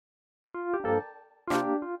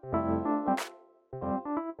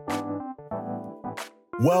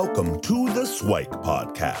Welcome to the Swike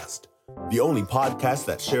Podcast, the only podcast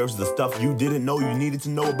that shares the stuff you didn't know you needed to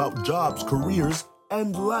know about jobs, careers,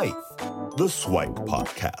 and life. The Swike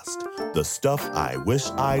Podcast, the stuff I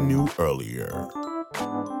wish I knew earlier.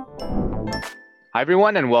 Hi,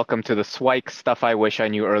 everyone, and welcome to the Swike Stuff I Wish I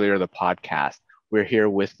Knew Earlier, the podcast. We're here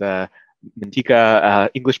with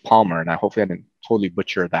Mintika English Palmer, and I hopefully I didn't totally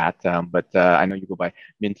butcher that, but I know you go by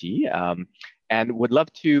Minty, and would love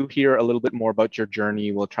to hear a little bit more about your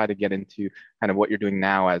journey. We'll try to get into kind of what you're doing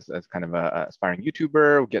now as kind of a aspiring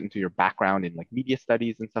YouTuber. We'll get into your background in like media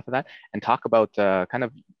studies and stuff like that, and talk about kind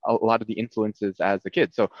of a lot of the influences as a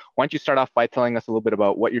kid. So why don't you start off by telling us a little bit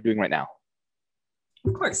about what you're doing right now?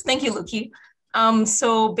 Of course. Thank you, Luki.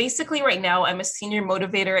 So basically right now, I'm a senior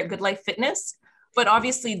motivator at Good Life Fitness, but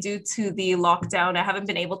obviously due to the lockdown, I haven't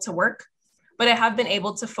been able to work, but I have been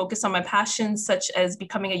able to focus on my passions, such as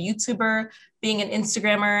becoming a YouTuber, being an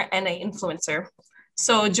Instagrammer, and an influencer.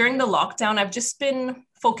 So during the lockdown, I've just been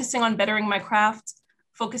focusing on bettering my craft,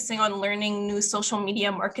 focusing on learning new social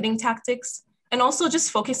media marketing tactics, and also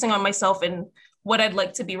just focusing on myself and what I'd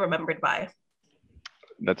like to be remembered by.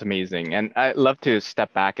 That's amazing. And I love to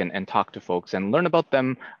step back and talk to folks and learn about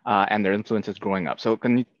them and their influences growing up. So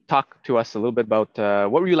can you talk to us a little bit about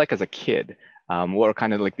what were you like as a kid? What were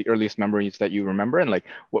kind of like the earliest memories that you remember, and like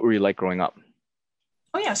what were you like growing up?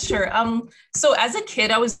 Oh yeah, sure. So as a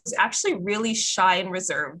kid, I was actually really shy and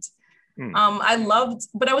reserved.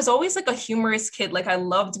 But I was always like a humorous kid. Like I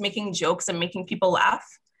loved making jokes and making people laugh.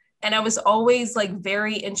 And I was always like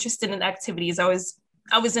very interested in activities. I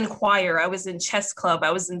was in choir, I was in chess club,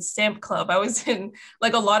 I was in stamp club, I was in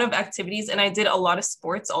like a lot of activities, and I did a lot of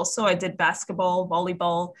sports also. I did basketball,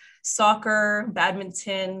 volleyball, soccer,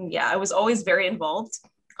 badminton. Yeah, I was always very involved.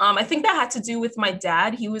 I think that had to do with my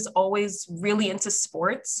dad. He was always really into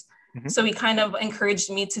sports. Mm-hmm. So he kind of encouraged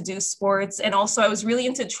me to do sports. And also I was really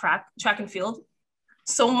into track and field,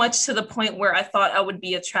 so much to the point where I thought I would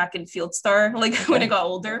be a track and field star, like when I got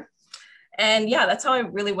older. And yeah, that's how I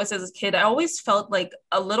really was as a kid. I always felt like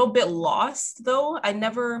a little bit lost though. I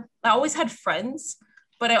always had friends,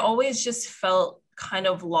 but I always just felt kind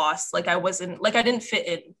of lost. Like I didn't fit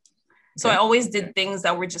in. So I always did things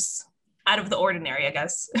that were just out of the ordinary, I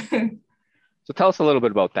guess. So tell us a little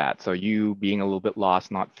bit about that. So you being a little bit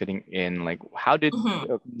lost, not fitting in, like how did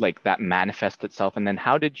like that manifest itself? And then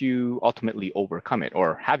how did you ultimately overcome it,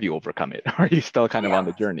 or have you overcome it? Or are you still kind of on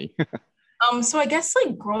the journey? So I guess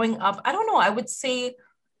like growing up, I don't know, I would say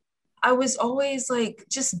I was always like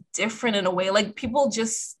just different in a way. Like people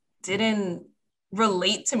just didn't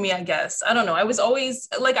relate to me, I guess. I don't know. I always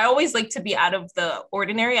like to be out of the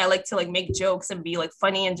ordinary. I like to like make jokes and be like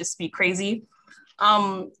funny and just be crazy.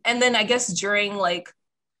 And then I guess during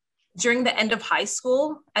the end of high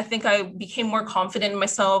school, I think I became more confident in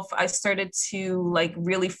myself. I started to like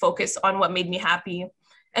really focus on what made me happy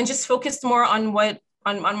and just focused more on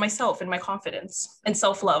on myself and my confidence and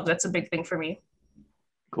self-love. That's a big thing for me.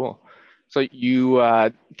 Cool. So you,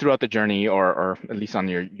 throughout the journey, or at least on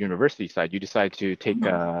your university side, you decided to take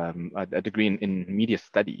a degree in media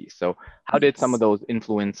studies. So how did some of those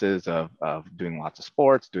influences of doing lots of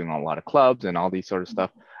sports, doing a lot of clubs and all these sort of stuff,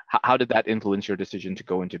 how did that influence your decision to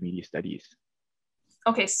go into media studies?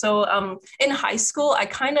 Okay, so in high school, I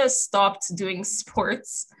kind of stopped doing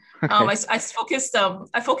sports. Okay. I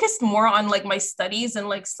focused more on like my studies and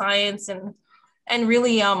like science and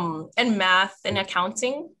really and math and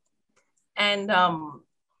accounting. And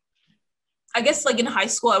I guess like in high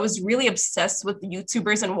school, I was really obsessed with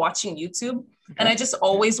YouTubers and watching YouTube. Okay. And I just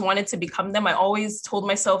always wanted to become them. I always told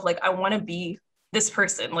myself like, I want to be this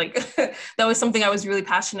person. Like that was something I was really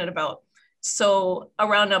passionate about. So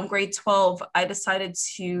around grade 12, I decided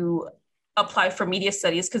to apply for media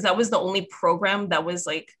studies because that was the only program that was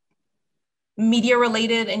like media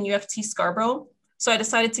related in UFT Scarborough. So I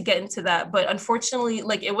decided to get into that. But unfortunately,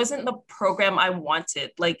 like it wasn't the program I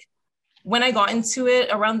wanted. Like when I got into it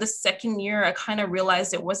around the second year, I kind of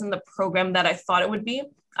realized it wasn't the program that I thought it would be.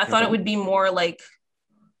 I thought it would be more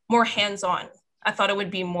hands-on. I thought it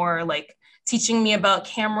would be more like teaching me about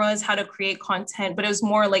cameras, how to create content, but it was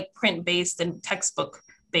more like print-based and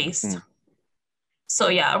textbook-based. So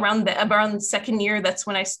yeah, around the second year, that's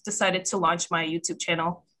when I decided to launch my YouTube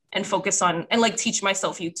channel and focus on, and like teach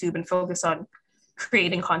myself YouTube and focus on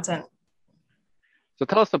creating content. So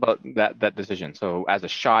tell us about that decision. So as a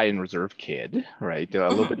shy and reserved kid, right, a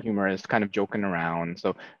little bit humorous, kind of joking around. So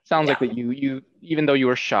it sounds like Yeah. that you even though you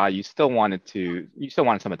were shy, you still wanted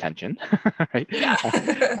some attention, right, Yeah.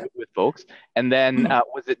 with folks. And then Mhm.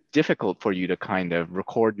 was it difficult for you to kind of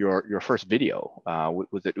record your first video?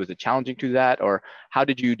 Was it challenging to that, or how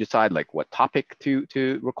did you decide like what topic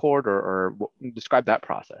to record, or describe that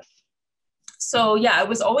process? So yeah, I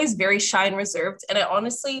was always very shy and reserved. And I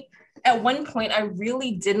honestly, at one point, I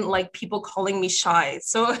really didn't like people calling me shy.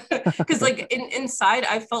 So, because like inside,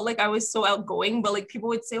 I felt like I was so outgoing, but like people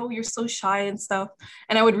would say, "Oh, you're so shy" and stuff,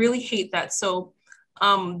 and I would really hate that. So,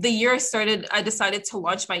 the year I decided to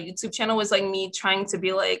launch my YouTube channel was like me trying to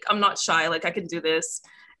be like, I'm not shy, like I can do this.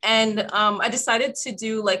 And I decided to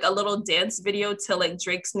do like a little dance video to like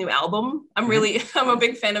Drake's new album. Mhm. I'm a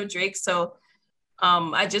big fan of Drake, so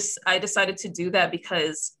I decided to do that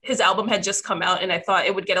because his album had just come out and I thought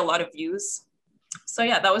it would get a lot of views. So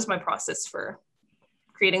yeah, that was my process for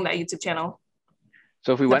creating that YouTube channel.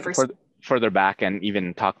 So if we The went first. further back and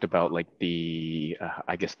even talked about like the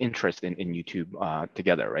I guess interest in YouTube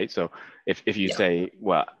together, right? So if you Yeah. say,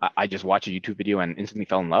 well, I just watched a YouTube video and instantly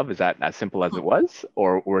fell in love, is that as simple as it was,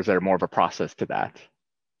 or is there more of a process to that?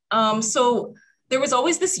 So there was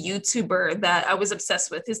always this YouTuber that I was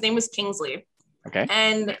obsessed with. His name was Kingsley. Okay.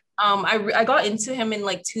 And I got into him in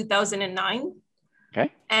like 2009. Okay.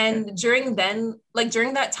 And during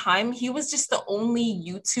that time, he was just the only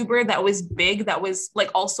YouTuber that was big that was like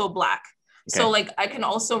also Black. So Okay. like I can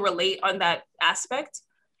also relate on that aspect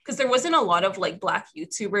because there wasn't a lot of like Black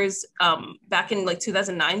YouTubers back in like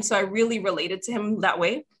 2009. So I really related to him that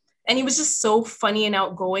way. And he was just so funny and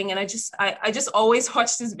outgoing. And I just always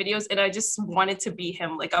watched his videos and I just wanted to be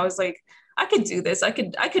him. Like I was like, I could do this. I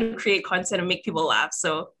could create content and make people laugh.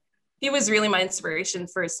 So he was really my inspiration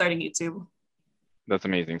for starting YouTube. That's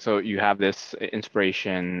amazing. So you have this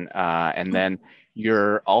inspiration, and then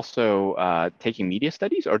you're also taking media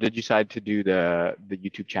studies, or did you decide to do the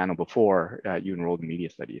YouTube channel before you enrolled in media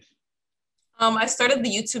studies? I started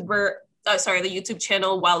the YouTube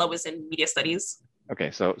channel while I was in media studies.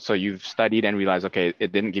 Okay, so you've studied and realized, okay,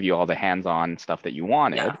 it didn't give you all the hands-on stuff that you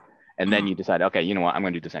wanted, Yeah. and then you Mhm. decide, okay, you know what, I'm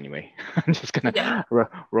going to do this anyway. I'm just Yeah. gonna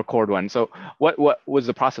record one. So what was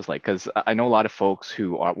the process like? Because I know a lot of folks who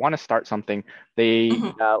want to start something, they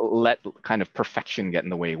Mhm. let kind of perfection get in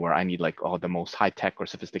the way, where I need like the most high-tech or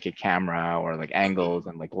sophisticated camera or like angles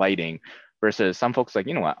and like lighting. Versus some folks like,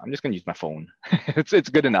 you know what, I'm just gonna use my phone. It's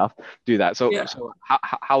good enough to do that. So Yeah. so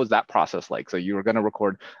how was that process like? So you were gonna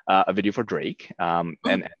record a video for Drake.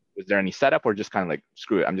 And was there any setup, or just kind of like,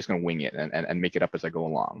 screw it, I'm just going to wing it and make it up as I go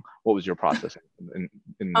along? What was your process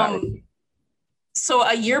in that? Um, so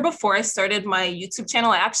a year before I started my YouTube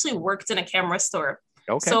channel, I actually worked in a camera store.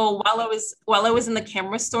 Okay. So while I was in the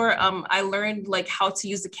camera store, I learned like how to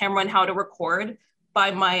use the camera and how to record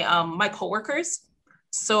by my coworkers.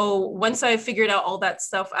 So once I figured out all that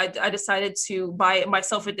stuff, I decided to buy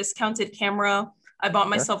myself a discounted camera. I bought Sure.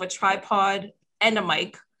 myself a tripod and a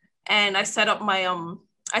mic, and I set up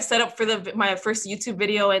for my first YouTube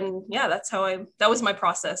video, and yeah, that was my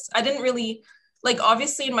process. I didn't really like,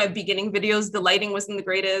 obviously in my beginning videos the lighting wasn't the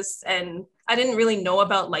greatest and I didn't really know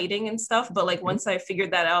about lighting and stuff, but like Mhm. once I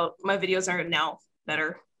figured that out, my videos are now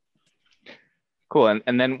better. Cool.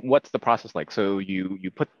 And then what's the process like? So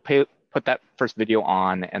you put that first video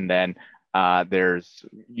on, and then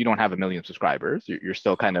you don't have a million subscribers. You're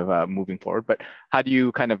still kind of moving forward. But how do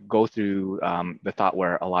you kind of go through the thought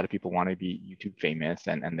where a lot of people want to be YouTube famous,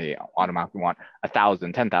 and they automatically want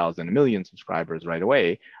 1,000, 10,000, a million subscribers right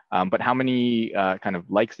away? But how many kind of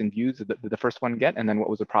likes and views did the first one get? And then what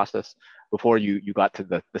was the process before you got to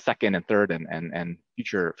the second and third and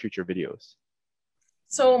future videos?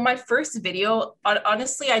 So my first video,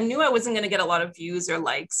 honestly, I knew I wasn't gonna get a lot of views or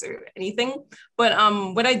likes or anything. But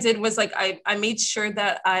what I did was like I made sure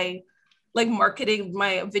that I like marketed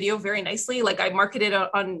my video very nicely. Like I marketed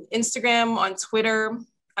on Instagram, on Twitter.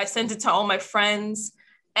 I sent it to all my friends,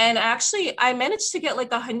 and actually I managed to get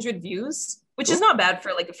like 100 views, which is Cool. not bad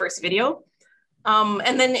for like a first video.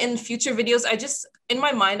 And then in future videos, in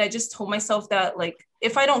my mind, I just told myself that like,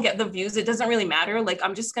 if I don't get the views, it doesn't really matter. Like,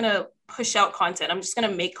 I'm just gonna push out content. I'm just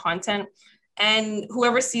gonna make content, and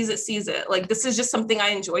whoever sees it, sees it. Like, this is just something I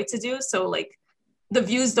enjoy to do. So like, the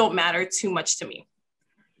views don't matter too much to me.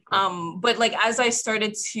 Cool. But like, as I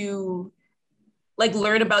started to like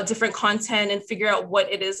learn about different content and figure out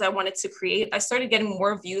what it is I wanted to create, I started getting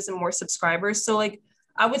more views and more subscribers. So like,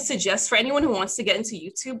 I would suggest for anyone who wants to get into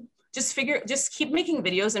YouTube, just keep making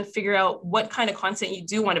videos and figure out what kind of content you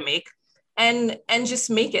do want to make, and just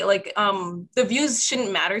make it. Like the views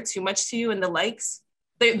shouldn't matter too much to you, and the likes,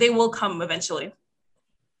 they will come eventually.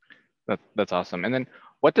 That's awesome. And then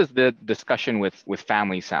what does the discussion with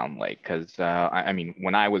family sound like? Because I mean,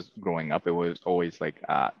 when I was growing up, it was always like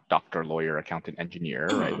doctor, lawyer, accountant,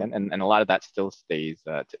 engineer, right? Mhm. And a lot of that still stays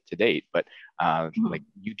to date. But like Mhm.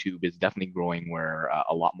 YouTube is definitely growing where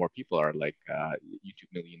a lot more people are like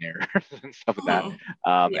YouTube millionaires and stuff like that, Mhm.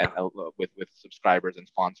 and Yeah. with subscribers and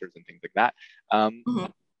sponsors and things like that. Um,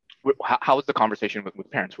 Mhm. how was the conversation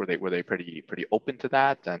with parents? Were they pretty open to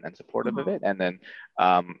that and supportive of Mhm. it? And then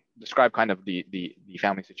describe kind of the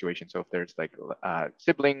family situation. So if there's like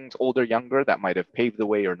siblings, older, younger, that might have paved the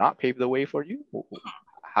way or not paved the way for you,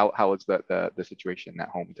 how was the situation at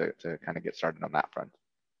home to kind of get started on that front?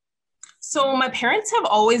 So my parents have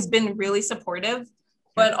always been really supportive, Okay.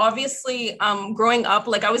 but obviously, growing up,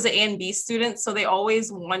 like I was an A and B student, so they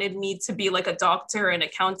always wanted me to be like a doctor, an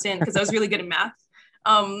accountant, because I was really good at math.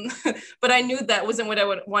 Um, but I knew that wasn't what I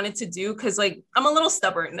wanted to do because like I'm a little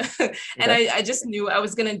stubborn, and Okay. I just knew I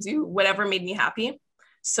was gonna do whatever made me happy.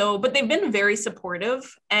 So, but they've been very supportive.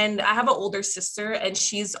 And I have an older sister, and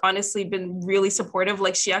she's honestly been really supportive.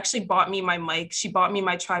 Like, she actually bought me my mic, she bought me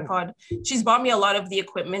my tripod, she's bought me a lot of the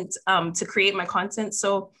equipment to create my content.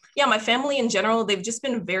 So, yeah, my family in general, they've just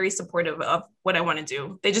been very supportive of what I want to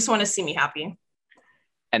do. They just want to see me happy.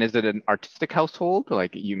 And is it an artistic household?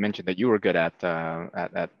 Like you mentioned that you were good at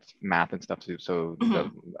math and stuff too, so the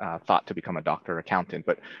Mhm. thought to become a doctor or accountant.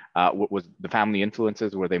 But what was the family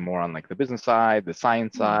influences? Were they more on like the business side, the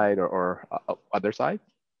science Mhm. side, or other side?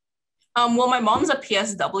 Well, my mom's a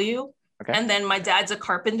PSW, Okay. and then my dad's a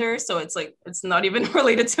carpenter, so it's like it's not even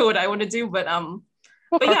related to what I want to do. Well,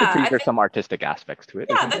 But yeah, carpentry, I there's think some artistic aspects to it,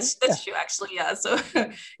 yeah, isn't there? Yeah. that's true actually. Yeah, so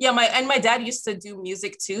yeah, my dad used to do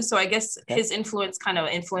music too, so I guess Okay. his influence kind of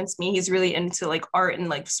influenced me. He's really into like art and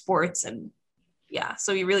like sports, and yeah,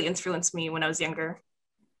 so he really influenced me when I was younger.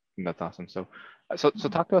 That's awesome. So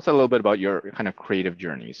talk to us a little bit about your kind of creative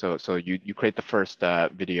journey. So you create the first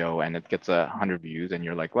video and it gets 100 views, and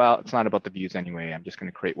you're like, well, it's not about the views anyway. I'm just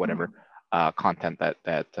going to create whatever Mhm. content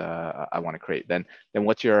that I want to create. Then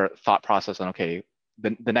what's your thought process on okay,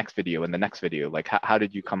 the next video and the next video? Like how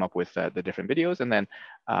did you come up with the different videos? And then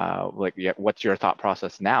like yeah, what's your thought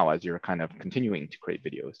process now as you're kind of continuing to create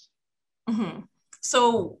videos? Mhm.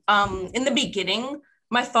 So, in the beginning,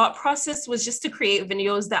 my thought process was just to create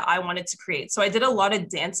videos that I wanted to create. So I did a lot of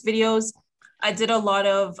dance videos. I did a lot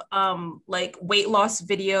of like weight loss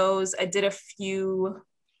videos. I did a few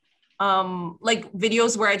like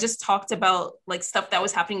videos where I just talked about like stuff that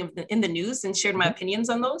was happening in the news and shared my Mhm. opinions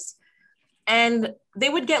on those. And they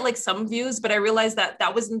would get like some views, but I realized that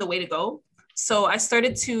that wasn't the way to go. So I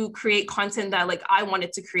started to create content that like I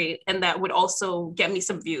wanted to create and that would also get me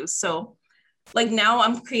some views. So like now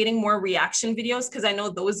I'm creating more reaction videos because I know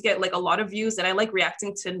those get like a lot of views and I like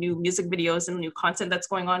reacting to new music videos and new content that's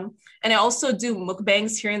going on. And I also do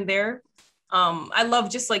mukbangs here and there. I love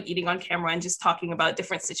just like eating on camera and just talking about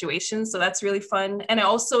different situations. So that's really fun. And I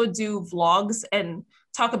also do vlogs and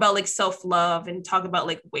talk about like self-love and talk about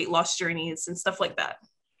like weight loss journeys and stuff like that.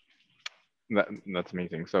 That's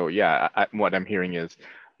amazing. So yeah, what I'm hearing is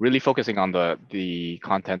really focusing on the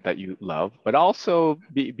content that you love, but also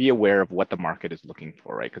be aware of what the market is looking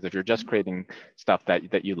for, right? Because if you're just creating stuff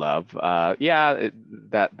that you love, yeah,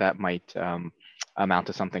 that might amount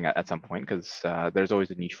to something at some point because there's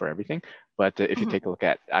always a niche for everything. But if you Mhm, take a look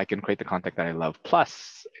at, I can create the content that I love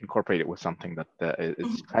plus incorporate it with something that is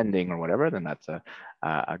mhm. trending or whatever, then that's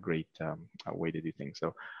a great way to do things.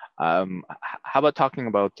 So how about talking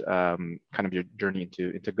about kind of your journey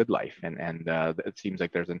into good life? And it seems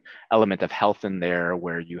like there's an element of health in there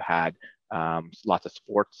where you had lots of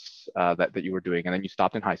sports that you were doing, and then you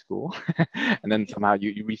stopped in high school, and then somehow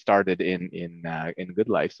you restarted in good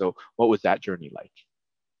life. So what was that journey like?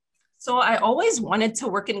 So I always wanted to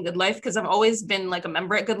work in Good Life because I've always been like a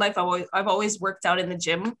member at Good Life. I've always worked out in the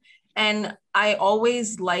gym, and I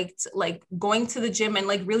always liked like going to the gym and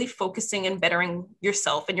like really focusing and bettering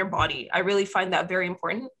yourself and your body. I really find that very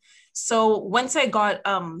important. So once I got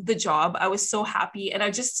the job, I was so happy, and I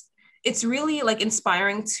just it's really like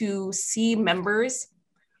inspiring to see members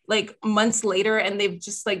like months later and they've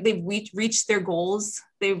just like reached their goals,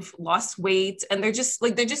 they've lost weight, and they're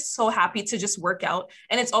just so happy to just work out.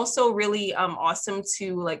 And it's also really awesome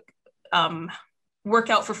to like um work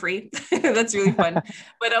out for free. That's really fun.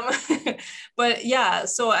 But but yeah,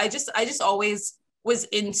 so I just always was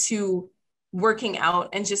into working out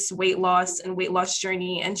and just weight loss and weight loss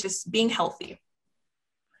journey and just being healthy.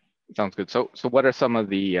 Sounds good. So what are some of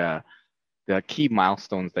the key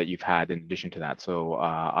milestones that you've had in addition to that? So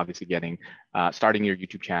obviously starting your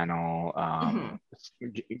YouTube channel, Mhm.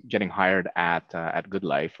 getting hired at Good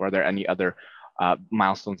Life. Are there any other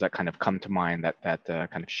milestones that kind of come to mind that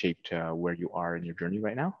kind of shaped where you are in your journey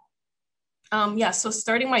right now? Yeah, so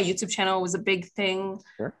starting my YouTube channel was a big thing.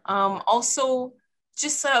 Sure. Also,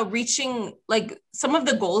 just reaching like some of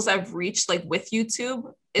the goals I've reached like with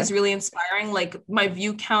YouTube is really inspiring. Like my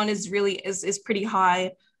view count is really is pretty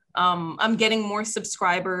high. I'm getting more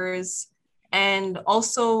subscribers, and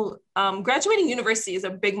also graduating university is a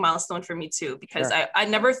big milestone for me too, because I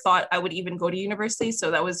never thought I would even go to university.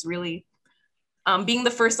 So that was really being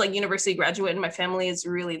the first like university graduate in my family is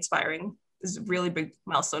really inspiring. It's a really big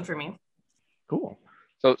milestone for me. Cool.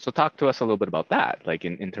 So talk to us a little bit about that, like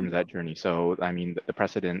in terms of that journey. So, I mean, the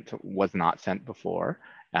precedent was not sent before,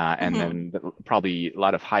 and then probably a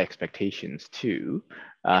lot of high expectations too.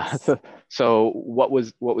 So what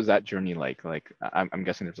was that journey like? Like, I'm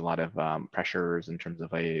guessing there's a lot of pressures in terms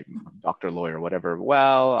of a doctor, lawyer, whatever.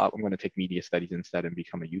 Well, I'm going to take media studies instead and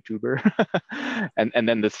become a YouTuber, and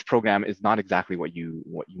then this program is not exactly what you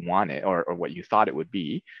wanted or what you thought it would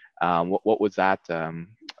be. What was that?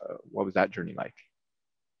 What was that journey like?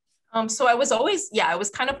 So I was always, I was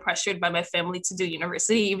kind of pressured by my family to do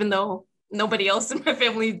university, even though nobody else in my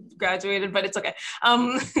family graduated, but it's okay.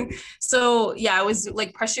 So yeah, I was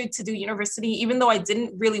like pressured to do university, even though I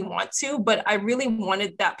didn't really want to, but I really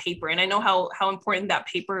wanted that paper. And I know how important that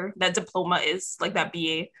paper, that diploma is, like that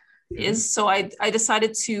BA is. So I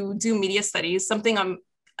decided to do media studies, something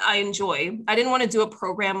I enjoy. I didn't want to do a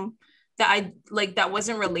program that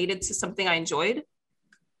wasn't related to something I enjoyed.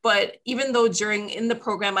 But even though in the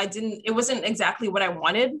program, it wasn't exactly what I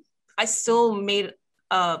wanted, I still made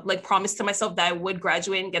promise to myself that I would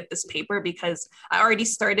graduate and get this paper because I already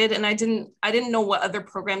started and I didn't know what other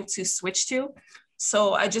program to switch to.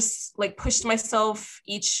 So I just like pushed myself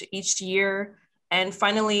each year, and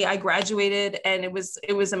finally I graduated, and it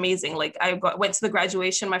was amazing. Like went to the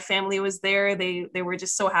graduation, my family was there. They were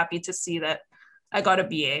just so happy to see that I got a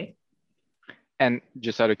BA. And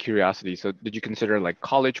just out of curiosity, so did you consider like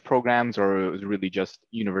college programs, or it was really just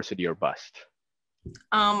university or bust?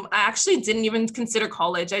 I actually didn't even consider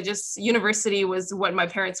college. University was what my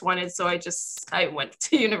parents wanted. So I went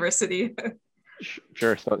to university.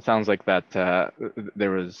 Sure. So it sounds like that there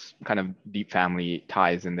was kind of deep family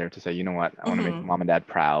ties in there to say, you know what, I want to make mom and dad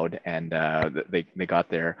proud. And they got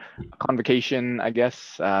their convocation, I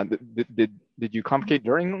guess. Did you convocate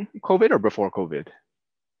during COVID or before COVID?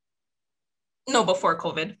 No, before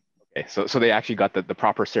COVID. Okay, so they actually got the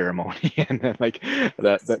proper ceremony and then like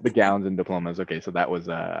the gowns and diplomas. Okay, so that was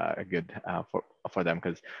good for them,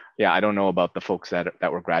 because I don't know about the folks that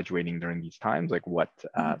were graduating during these times, like what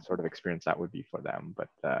sort of experience that would be for them.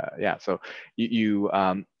 But so you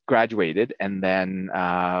graduated, and then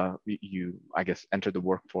you I guess entered the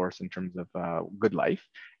workforce in terms of good life,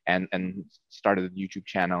 and started a YouTube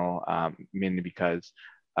channel mainly because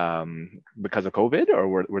of COVID, or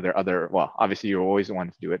were there other, well, obviously you always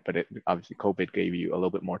wanted to do it, but obviously COVID gave you a little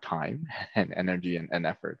bit more time and energy and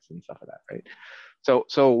efforts and stuff like that, right?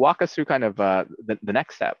 So walk us through kind of the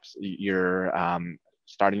next steps. You're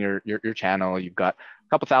starting your channel. You've got a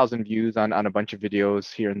couple thousand views on a bunch of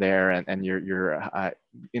videos here and there, and you're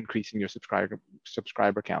increasing your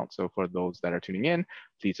subscriber count. So for those that are tuning in,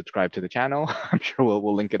 please subscribe to the channel. I'm sure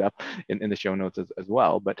we'll link it up in the show notes as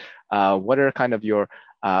well. But what are kind of your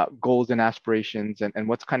goals and aspirations, and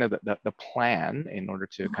what's kind of the plan in order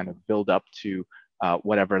to kind of build up to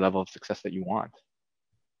whatever level of success that you want?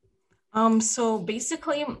 So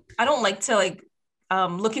basically, I don't like to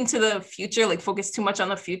look into the future, like focus too much on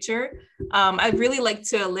the future. I really like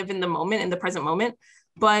to live in the moment, in the present moment.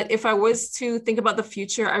 But if I was to think about the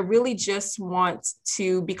future, I really just want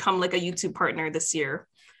to become like a YouTube partner this year.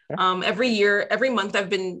 Okay. Every month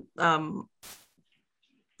I've been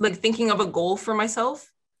like thinking of a goal for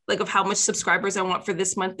myself, like of how much subscribers I want for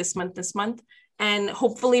this month. And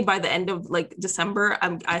hopefully by the end of like December,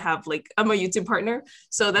 I'm a YouTube partner.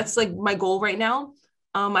 So that's like my goal right now.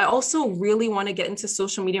 I also really want to get into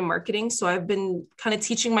social media marketing. So I've been kind of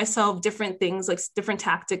teaching myself different things, like different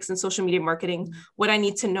tactics in social media marketing, what I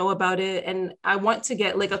need to know about it. And I want to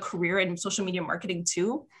get like a career in social media marketing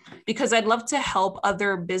too, because I'd love to help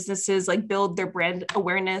other businesses like build their brand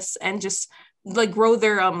awareness and just like grow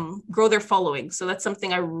their following. So that's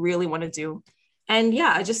something I really want to do. And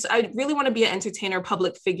I really want to be an entertainer,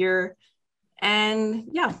 public figure.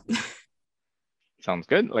 And Sounds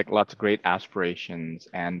good. Like lots of great aspirations.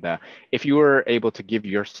 And if you were able to give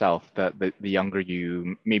yourself, the younger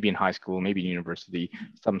you, maybe in high school, maybe in university,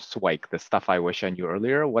 some swipe, the stuff I wish I knew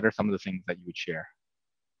earlier, what are some of the things that you would share?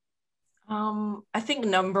 I think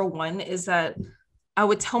number one is that I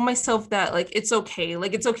would tell myself that it's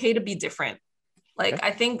okay to be different.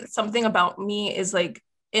 I think something about me is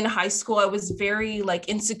in high school, I was very like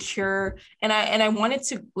insecure, and I wanted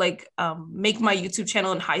to like make my YouTube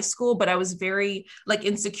channel in high school, but I was very like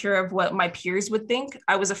insecure of what my peers would think.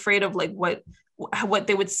 I was afraid of like what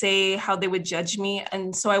they would say, how they would judge me.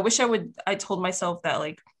 And so I told myself that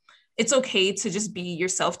like it's okay to just be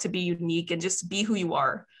yourself, to be unique and just be who you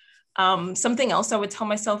are. Something else I would tell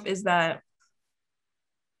myself is that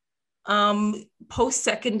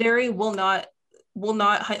post-secondary will not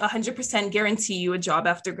 100% guarantee you a job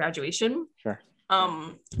after graduation. Sure.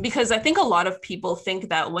 Because I think a lot of people think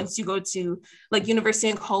that once you go to like university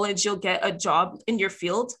and college, you'll get a job in your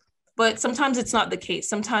field, but sometimes it's not the case.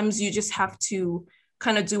 Sometimes you just have to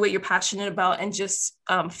kind of do what you're passionate about and just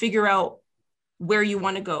figure out where you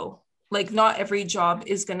want to go. Like not every job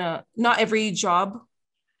is gonna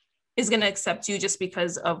accept you just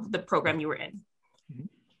because of the program you were in. Mm-hmm.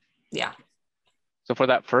 Yeah. So for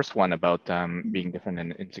that first one about being different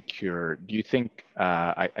and insecure, do you think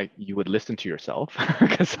you would listen to yourself?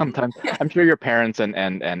 Because sometimes I'm sure your parents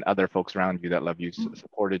and other folks around you that love you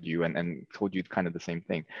supported you and told you kind of the same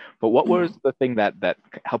thing. But what was the thing that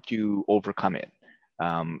helped you overcome it?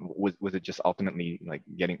 Was it just ultimately like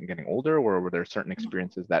getting older, or were there certain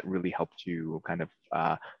experiences that really helped you kind of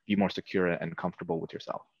be more secure and comfortable with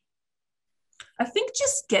yourself? I think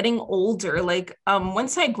just getting older, like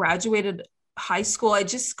once I graduated high school, I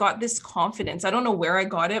just got this confidence. I don't know where I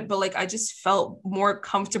got it, but like I just felt more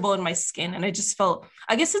comfortable in my skin. And I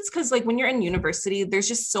guess it's because like when you're in university, there's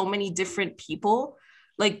just so many different people.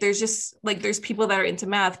 Like there's people that are into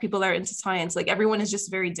math, people that are into science, like everyone is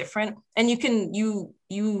just very different. And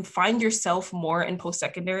you find yourself more in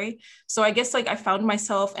post-secondary. So I guess like I found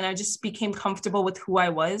myself and I just became comfortable with who I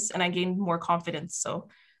was and I gained more confidence. So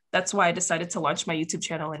that's why I decided to launch my YouTube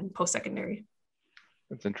channel in post-secondary.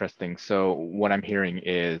 That's interesting. So what I'm hearing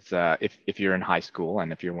is if you're in high school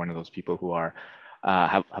and if you're one of those people who are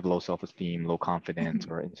have low self-esteem, low confidence,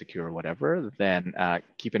 or insecure or whatever, then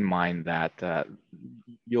keep in mind that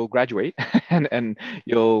you'll graduate and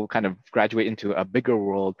you'll kind of graduate into a bigger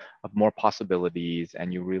world of more possibilities,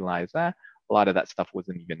 and you realize that a lot of that stuff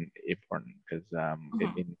wasn't even important because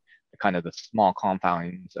in kind of the small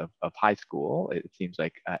confines of high school, it seems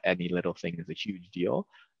like any little thing is a huge deal.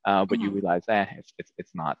 But you realize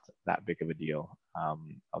it's not that big of a deal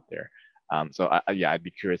out there. So I'd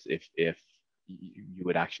be curious if you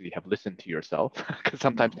would actually have listened to yourself, because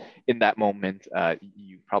sometimes in that moment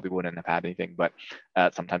you probably wouldn't have had anything, but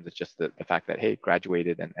sometimes it's just the fact that, hey,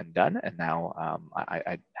 graduated and done, and now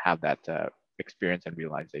I have that experience and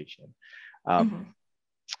realization.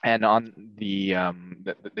 And on the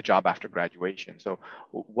job after graduation, so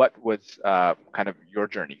what was kind of your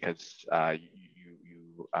journey? Because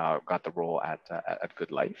you got the role at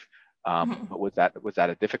Good Life, but was that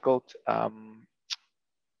a difficult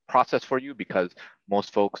process for you? Because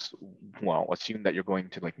most folks, well, assume that you're going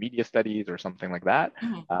to like media studies or something like that.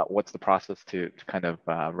 What's the process to kind of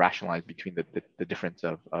rationalize between the difference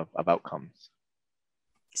of outcomes?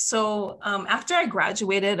 So after I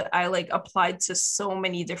graduated, I like applied to so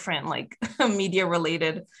many different like media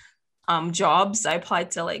related jobs. I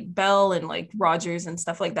applied to like Bell and like Rogers and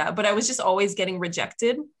stuff like that, but I was just always getting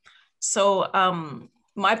rejected. So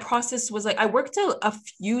my process was like I worked a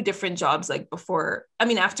few different jobs like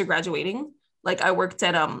after graduating. Like I worked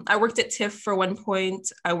at TIFF for one point.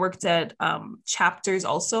 I worked at Chapters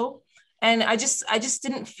also. And I just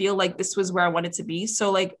didn't feel like this was where I wanted to be.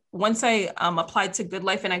 So like once I applied to Good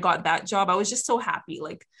Life and I got that job, I was just so happy,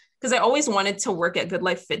 like because I always wanted to work at Good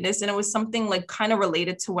Life Fitness, and it was something like kind of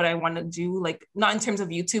related to what I want to do, like not in terms of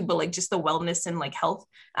YouTube, but like just the wellness and like health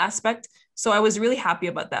aspect. So I was really happy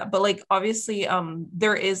about that. But like obviously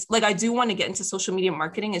there is like I do want to get into social media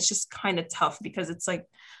marketing. It's just kind of tough because it's like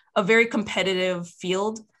a very competitive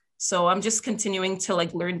field. So I'm just continuing to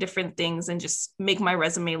like learn different things and just make my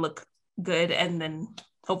resume look good, and then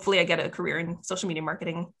hopefully I get a career in social media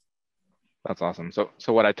marketing. That's awesome.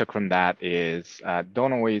 So what I took from that is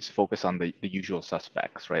don't always focus on the usual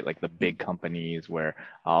suspects, right? Like the big companies where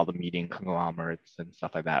all the meeting conglomerates and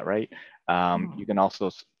stuff like that, right? You can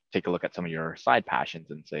also take a look at some of your side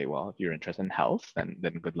passions and say, well, if you're interested in health, then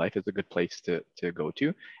Good Life is a good place to go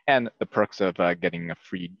to. And the perks of getting a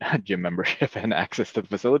free gym membership and access to the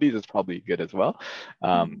facilities is probably good as well.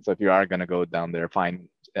 So if you are going to go down there, find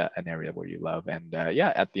an area where you love, and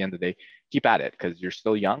at the end of the day, keep at it, because you're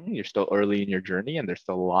still young, you're still early in your journey, and there's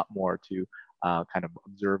still a lot more to kind of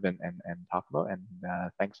observe and talk about. And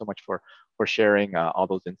thanks so much for sharing all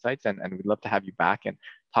those insights, and we'd love to have you back and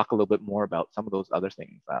talk a little bit more about some of those other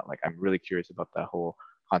things. Like I'm really curious about the whole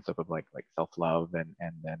concept of like self-love, and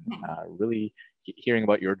then really hearing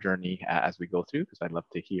about your journey as we go through, because I'd love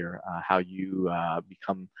to hear how you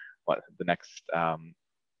become the next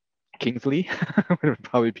Kingsley would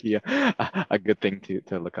probably be a good thing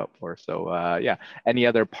to look out for. So yeah, any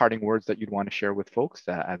other parting words that you'd want to share with folks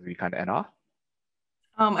as we kind of end off?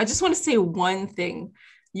 I just want to say one thing.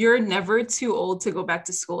 You're never too old to go back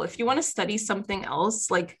to school. If you want to study something else,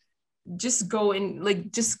 like just go and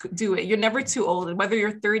like just do it. You're never too old, whether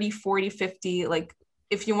you're 30, 40, 50, like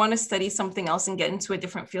if you want to study something else and get into a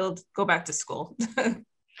different field, go back to school.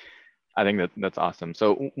 I think that's awesome.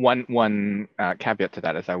 So one caveat to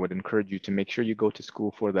that is I would encourage you to make sure you go to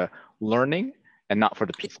school for the learning and not for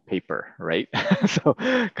the piece of paper, right? So,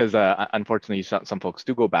 because unfortunately, some folks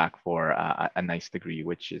do go back for a nice degree,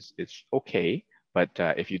 which is okay. But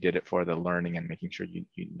if you did it for the learning and making sure you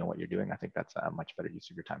know what you're doing, I think that's a much better use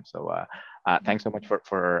of your time. So thanks so much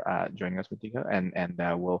for joining us, Mantika,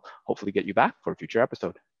 and we'll hopefully get you back for a future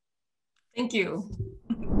episode. Thank you.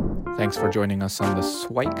 Thanks for joining us on the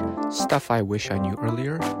SWIKE Stuff I Wish I Knew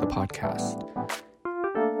Earlier, the podcast.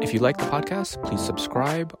 If you like the podcast, please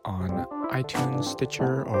subscribe on iTunes,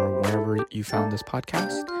 Stitcher, or wherever you found this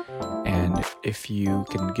podcast. And if you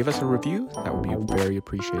can give us a review, that would be very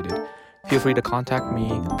appreciated. Feel free to contact me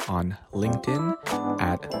on LinkedIn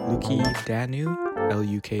at Lukidanu,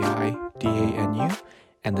 Lukidanu,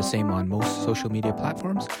 and the same on most social media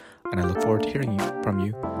platforms. And I look forward to hearing from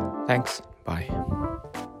you. Thanks. Bye.